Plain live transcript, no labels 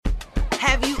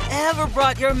Have you ever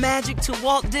brought your magic to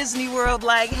Walt Disney World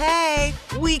like, hey,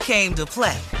 we came to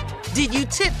play? Did you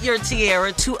tip your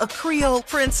tiara to a Creole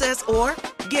princess or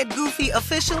get goofy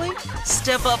officially?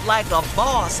 Step up like a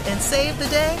boss and save the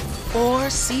day? Or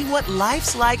see what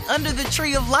life's like under the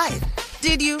tree of life?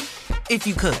 Did you? If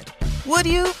you could. Would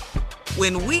you?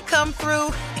 When we come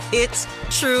through, it's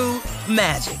true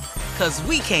magic. 'Cause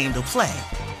we came to play.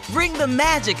 Bring the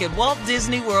magic at Walt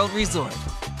Disney World Resort.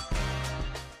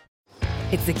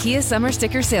 It's the Kia Summer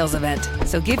Sticker Sales Event,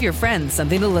 so give your friends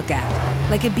something to look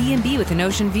at. Like a B&B with an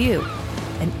ocean view,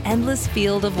 an endless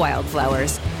field of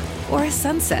wildflowers, or a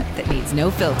sunset that needs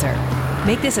no filter.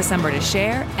 Make this a summer to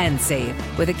share and save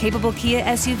with a capable Kia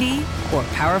SUV or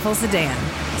powerful sedan.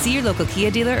 See your local Kia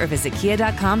dealer or visit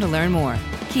kia.com to learn more.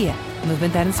 Kia,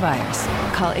 movement that inspires.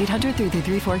 Call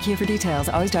 800-3334-KIA for details.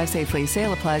 Always drive safely.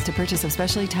 Sale applies to purchase of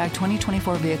specially tagged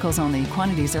 2024 vehicles only.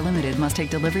 Quantities are limited. Must take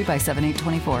delivery by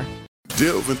 7/8/24.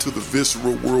 Delve into the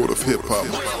visceral world of hip-hop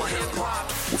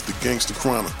with the Gangsta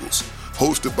Chronicles,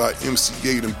 hosted by MC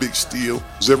Gate and Big Steel.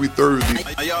 Every Thursday,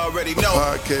 a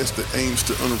podcast that aims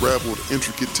to unravel the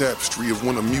intricate tapestry of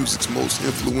one of music's most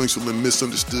influential and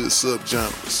misunderstood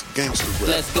subgenres, gangsta rap.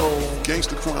 Let's go.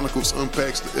 Gangsta Chronicles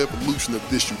unpacks the evolution of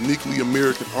this uniquely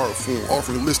American art form,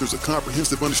 offering listeners a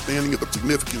comprehensive understanding of the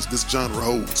significance this genre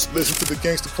holds. Listen to the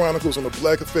Gangsta Chronicles on the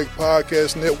Black Effect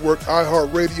Podcast Network,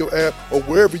 iHeartRadio app, or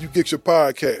wherever you get your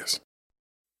podcasts.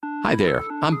 Hi there,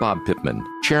 I'm Bob Pittman,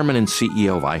 Chairman and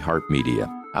CEO of iHeartMedia.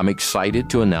 I'm excited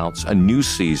to announce a new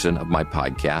season of my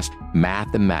podcast,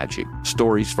 Math and Magic,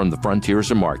 Stories from the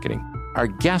Frontiers of Marketing. Our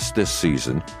guests this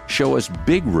season show us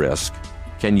big risk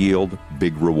can yield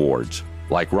big rewards,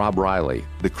 like Rob Riley,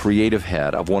 the creative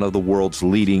head of one of the world's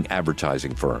leading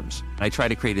advertising firms. I try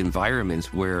to create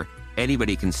environments where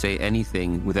anybody can say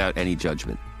anything without any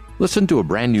judgment. Listen to a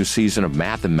brand new season of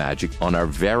Math and Magic on our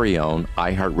very own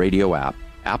iHeartRadio app,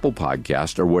 Apple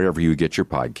Podcast, or wherever you get your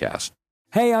podcast.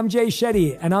 Hey, I'm Jay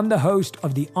Shetty, and I'm the host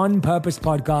of the On Purpose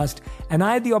podcast, and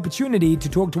I had the opportunity to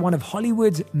talk to one of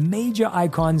Hollywood's major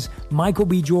icons, Michael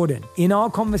B. Jordan. In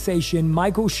our conversation,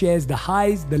 Michael shares the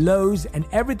highs, the lows, and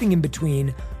everything in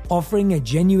between, offering a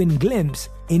genuine glimpse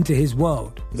into his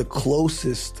world. The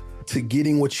closest to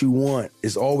getting what you want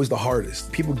is always the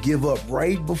hardest. People give up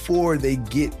right before they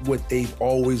get what they've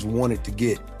always wanted to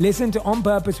get. Listen to On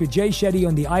Purpose with Jay Shetty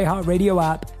on the iHeartRadio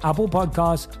app, Apple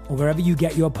Podcasts, or wherever you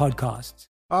get your podcasts.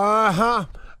 I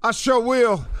sure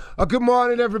will. Good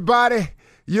morning, everybody.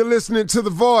 You're listening to The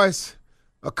Voice.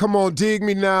 Come on, dig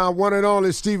me now. One and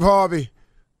only Steve Harvey.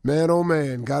 Man, oh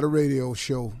man, got a radio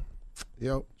show.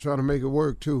 Yep, trying to make it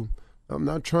work too. I'm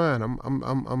not trying.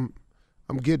 I'm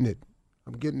getting it.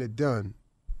 I'm getting it done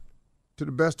to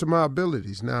the best of my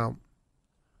abilities. Now,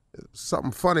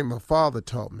 something funny my father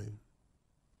taught me.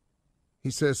 He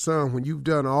said, son, when you've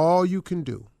done all you can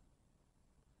do,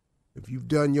 if you've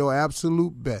done your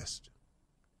absolute best,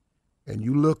 and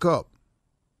you look up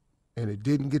and it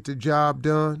didn't get the job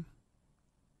done,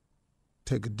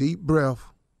 take a deep breath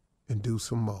and do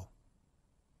some more.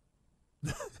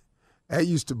 That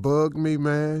used to bug me,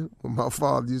 man, when my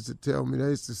father used to tell me that.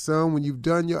 He said, son, when you've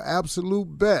done your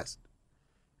absolute best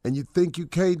and you think you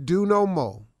can't do no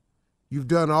more, you've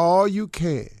done all you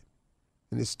can,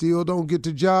 and it still don't get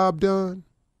the job done,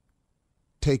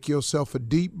 take yourself a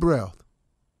deep breath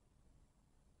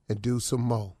and do some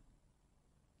more.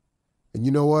 And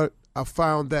you know what? I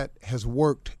found that has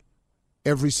worked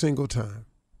every single time.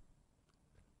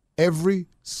 Every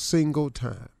single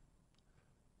time.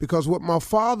 Because what my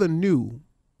father knew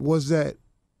was that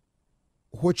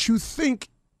what you think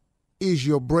is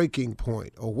your breaking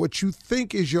point or what you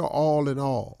think is your all in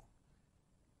all,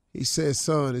 he says,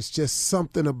 son, it's just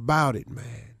something about it,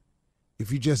 man.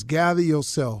 If you just gather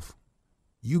yourself,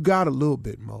 you got a little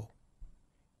bit more.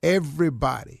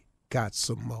 Everybody got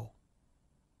some more.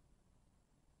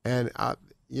 And I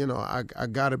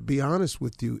got to be honest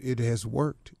with you, it has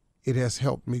worked. It has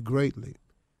helped me greatly.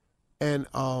 And,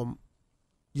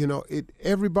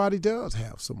 everybody does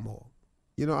have some more.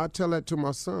 I tell that to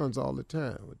my sons all the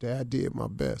time. Dad, I did my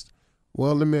best.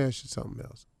 Well, let me ask you something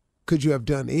else. Could you have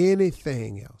done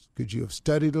anything else? Could you have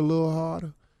studied a little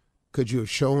harder? Could you have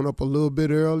shown up a little bit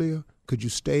earlier? Could you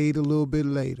stayed a little bit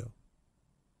later?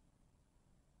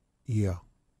 Yeah.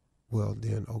 Well,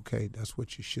 then, okay, that's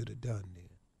what you should have done then.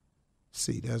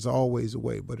 See, there's always a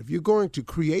way. But if you're going to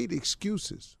create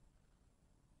excuses,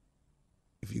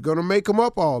 if you're going to make them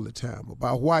up all the time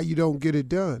about why you don't get it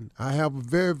done, I have a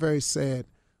very, very sad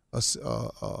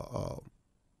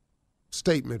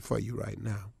statement for you right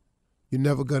now. You're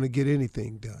never going to get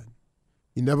anything done.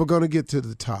 You're never going to get to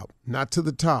the top. Not to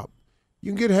the top.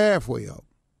 You can get halfway up.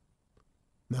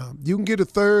 Now, you can get a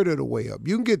third of the way up.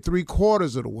 You can get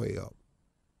 3/4 of the way up.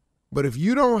 But if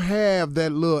you don't have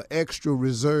that little extra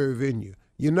reserve in you,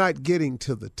 you're not getting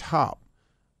to the top.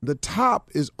 The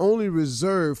top is only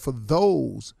reserved for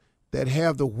those that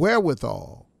have the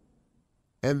wherewithal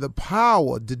and the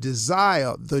power, the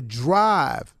desire, the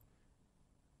drive,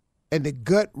 and the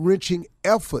gut-wrenching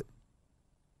effort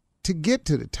to get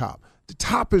to the top. The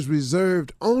top is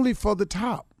reserved only for the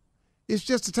top. It's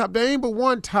just the top. There ain't but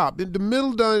one top. In the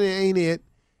middle done ain't it.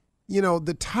 You know,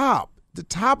 the top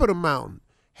of the mountain,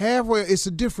 halfway, it's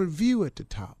a different view at the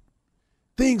top.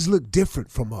 Things look different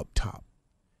from up top.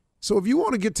 So if you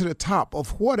want to get to the top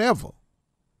of whatever,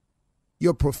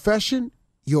 your profession,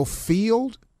 your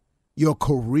field, your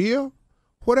career,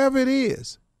 whatever it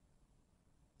is,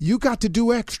 you got to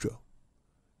do extra.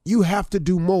 You have to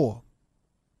do more.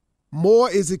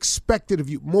 More is expected of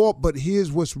you. More, but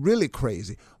here's what's really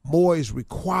crazy. More is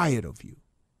required of you.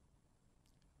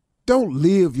 Don't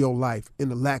live your life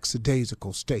in a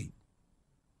lackadaisical state.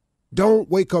 Don't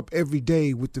wake up every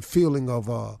day with the feeling of,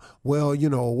 well, you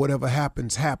know, whatever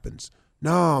happens, happens.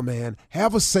 Nah, man,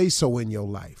 have a say-so in your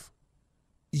life.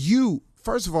 You,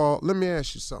 first of all, let me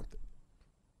ask you something.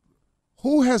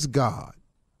 Who has God?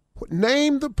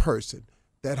 Name the person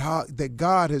that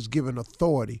God has given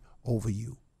authority over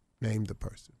you. Name the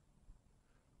person.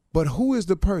 But who is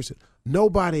the person?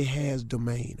 Nobody has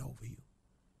domain over you.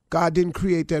 God didn't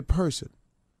create that person.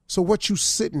 So what you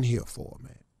sitting here for,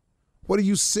 man? What are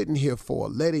you sitting here for?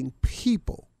 Letting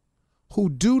people who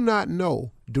do not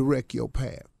know direct your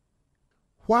path.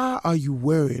 Why are you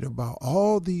worried about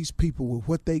all these people with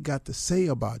what they got to say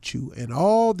about you and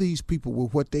all these people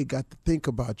with what they got to think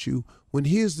about you when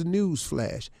here's the news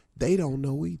flash? They don't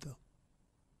know either.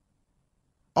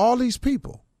 All these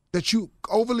people that you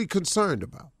overly concerned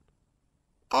about,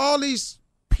 all these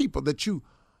people that you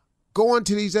go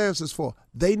into these answers for,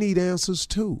 they need answers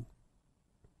too.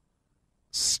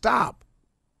 Stop.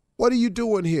 What are you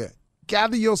doing here?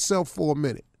 Gather yourself for a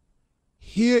minute.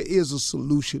 Here is a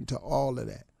solution to all of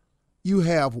that. You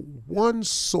have one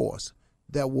source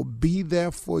that will be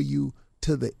there for you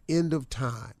to the end of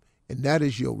time, and that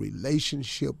is your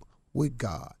relationship with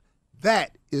God.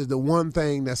 That is the one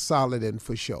thing that's solid and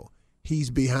for sure.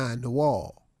 He's behind the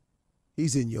wall.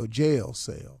 He's in your jail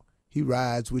cell. He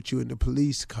rides with you in the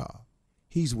police car.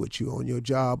 He's with you on your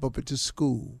job up at the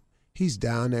school. He's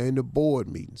down there in the board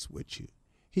meetings with you.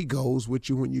 He goes with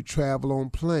you when you travel on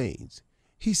planes.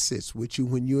 He sits with you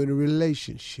when you're in a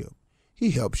relationship. He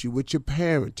helps you with your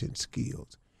parenting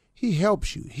skills. He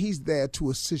helps you. He's there to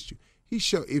assist you.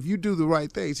 If you do the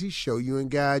right things, he show you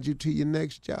and guide you to your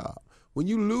next job. When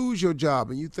you lose your job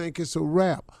and you think it's a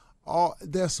wrap,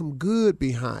 there's some good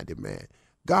behind it, man.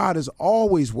 God is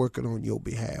always working on your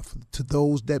behalf to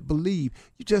those that believe.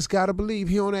 You just got to believe.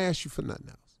 He don't ask you for nothing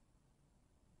else.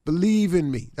 Believe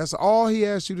in me. That's all he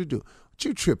asks you to do. What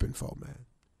you tripping for, man?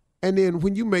 And then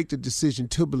when you make the decision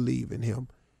to believe in him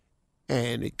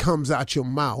and it comes out your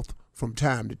mouth from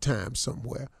time to time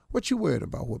somewhere, what you worried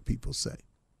about what people say?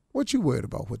 What you worried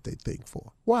about what they think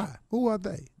for? Why? Who are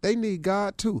they? They need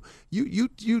God too. You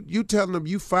telling them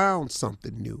you found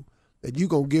something new, that you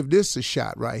going to give this a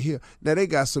shot right here. Now they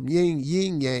got some yin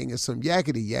yang and some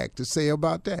yakety yak to say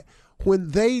about that,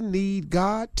 when they need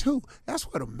God too. That's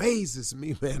what amazes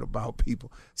me, man, about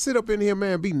people. Sit up in here,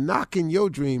 man, be knocking your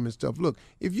dream and stuff. Look,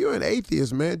 if you're an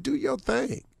atheist, man, do your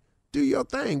thing. Do your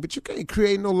thing. But you can't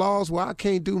create no laws where I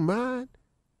can't do mine.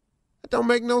 That don't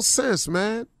make no sense,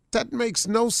 man. That makes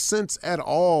no sense at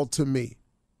all to me.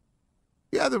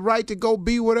 You have the right to go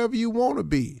be whatever you want to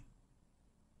be.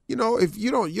 You know, if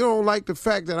you don't like the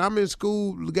fact that I'm in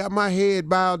school, got my head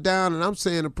bowed down, and I'm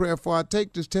saying a prayer before I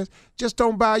take this test, just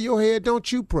don't bow your head,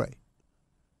 don't you pray.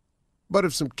 But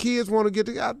if some kids want to get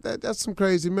together, that's some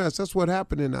crazy mess. That's what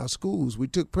happened in our schools. We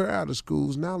took prayer out of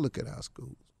schools. Now look at our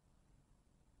schools.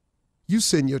 You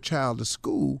send your child to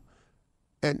school,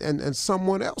 and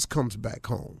someone else comes back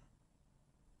home.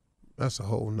 That's a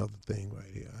whole nother thing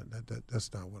right here.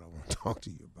 That's not what I want to talk to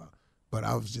you about. But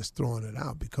I was just throwing it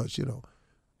out because, you know,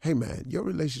 hey, man, your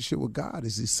relationship with God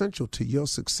is essential to your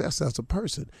success as a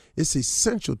person. It's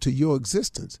essential to your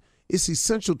existence. It's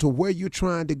essential to where you're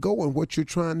trying to go and what you're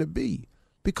trying to be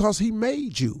because he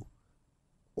made you.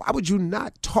 Why would you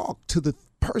not talk to the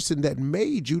person that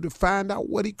made you to find out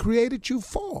what he created you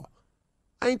for?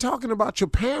 I ain't talking about your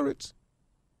parents.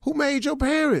 Who made your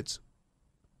parents?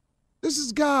 This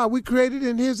is God. We created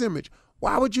in his image.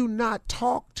 Why would you not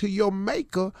talk to your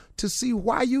maker to see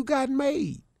why you got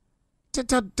made?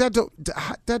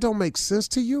 That don't make sense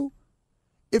to you?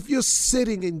 If you're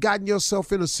sitting and gotten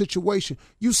yourself in a situation,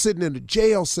 you sitting in a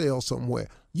jail cell somewhere,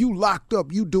 You locked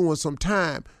up, you doing some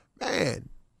time. Man,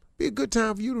 be a good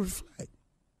time for you to reflect.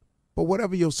 But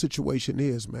whatever your situation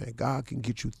is, man, God can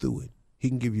get you through it. He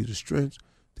can give you the strength,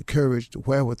 the courage, the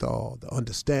wherewithal, the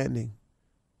understanding,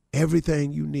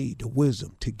 everything you need, the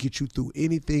wisdom to get you through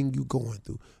anything you're going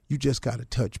through. You just got to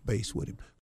touch base with him.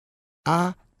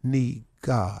 I need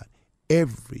God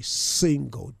every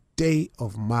single day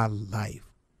of my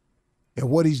life. And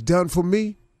what he's done for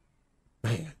me,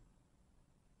 man,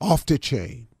 off the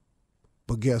chain.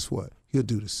 But guess what? He'll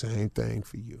do the same thing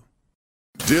for you.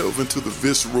 Delve into the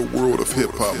visceral world of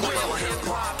hip-hop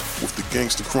with the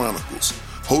Gangster Chronicles,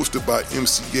 hosted by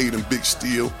MC Gate and Big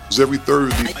Steel. Every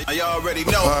Thursday, a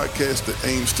podcast that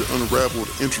aims to unravel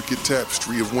the intricate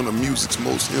tapestry of one of music's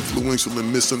most influential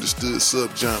and misunderstood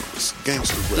subgenres,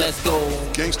 gangster rap. Let's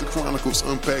go. Gangster Chronicles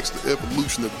unpacks the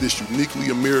evolution of this uniquely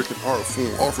American art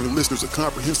form, offering listeners a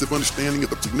comprehensive understanding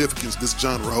of the significance this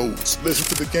genre holds.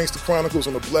 Listen to the Gangster Chronicles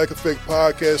on the Black Effect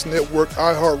Podcast Network,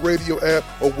 iHeartRadio app,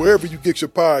 or wherever you get your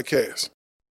podcasts.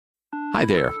 Hi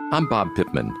there, I'm Bob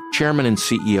Pittman, Chairman and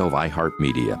CEO of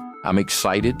iHeartMedia. I'm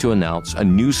excited to announce a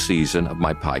new season of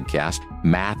my podcast,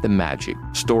 Math and Magic,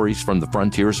 Stories from the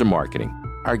Frontiers of Marketing.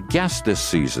 Our guests this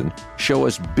season show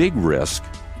us big risk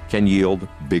can yield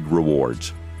big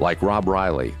rewards, like Rob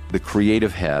Riley, the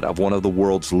creative head of one of the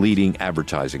world's leading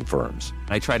advertising firms.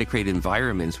 I try to create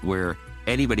environments where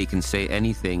anybody can say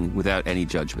anything without any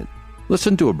judgment.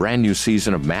 Listen to a brand new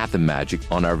season of Math and Magic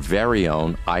on our very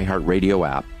own iHeartRadio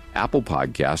app, Apple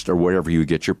Podcast, or wherever you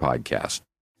get your podcast.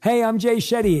 Hey, I'm Jay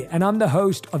Shetty, and I'm the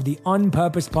host of the On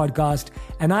Purpose podcast,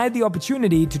 and I had the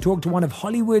opportunity to talk to one of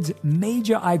Hollywood's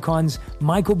major icons,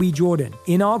 Michael B. Jordan.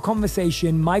 In our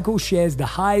conversation, Michael shares the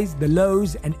highs, the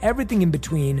lows, and everything in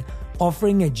between,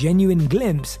 offering a genuine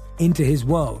glimpse into his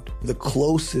world. The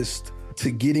closest to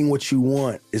getting what you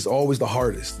want is always the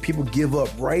hardest. People give up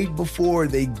right before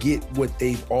they get what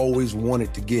they've always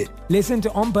wanted to get. Listen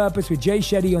to On Purpose with Jay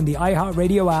Shetty on the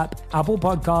iHeartRadio app, Apple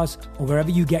Podcasts, or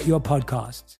wherever you get your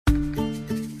podcasts.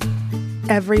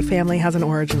 Every family has an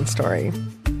origin story,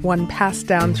 one passed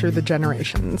down through the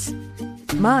generations.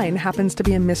 Mine happens to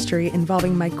be a mystery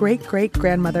involving my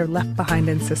great-great-grandmother left behind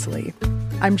in Sicily.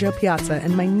 I'm Jo Piazza,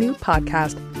 and my new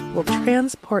podcast will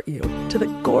transport you to the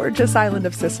gorgeous island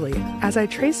of Sicily as I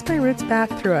trace my roots back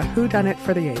through a whodunit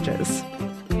for the ages.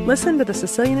 Listen to The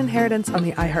Sicilian Inheritance on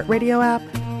the iHeartRadio app,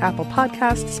 Apple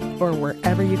Podcasts, or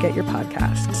wherever you get your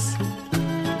podcasts.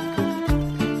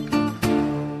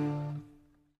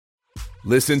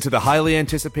 Listen to the highly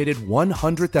anticipated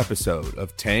 100th episode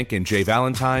of Tank and Jay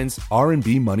Valentine's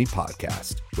R&B Money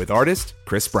Podcast with artist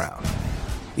Chris Brown.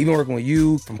 Even working with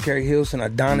you, from Carrie Hilson,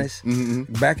 Adonis,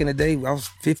 back in the day, I was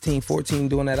 15, 14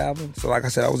 doing that album. So like I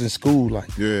said, I was in school like,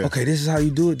 okay, this is how you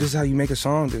do it. This is how you make a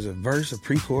song. There's a verse, a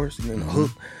pre-chorus, and then a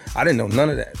hook. I didn't know none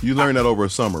of that. You learned that over a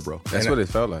summer, bro. That's what it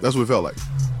felt like. That's what it felt like.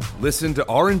 Listen to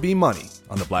R&B Money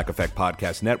on the Black Effect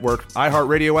Podcast Network,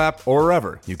 iHeartRadio app, or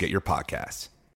wherever you get your podcasts.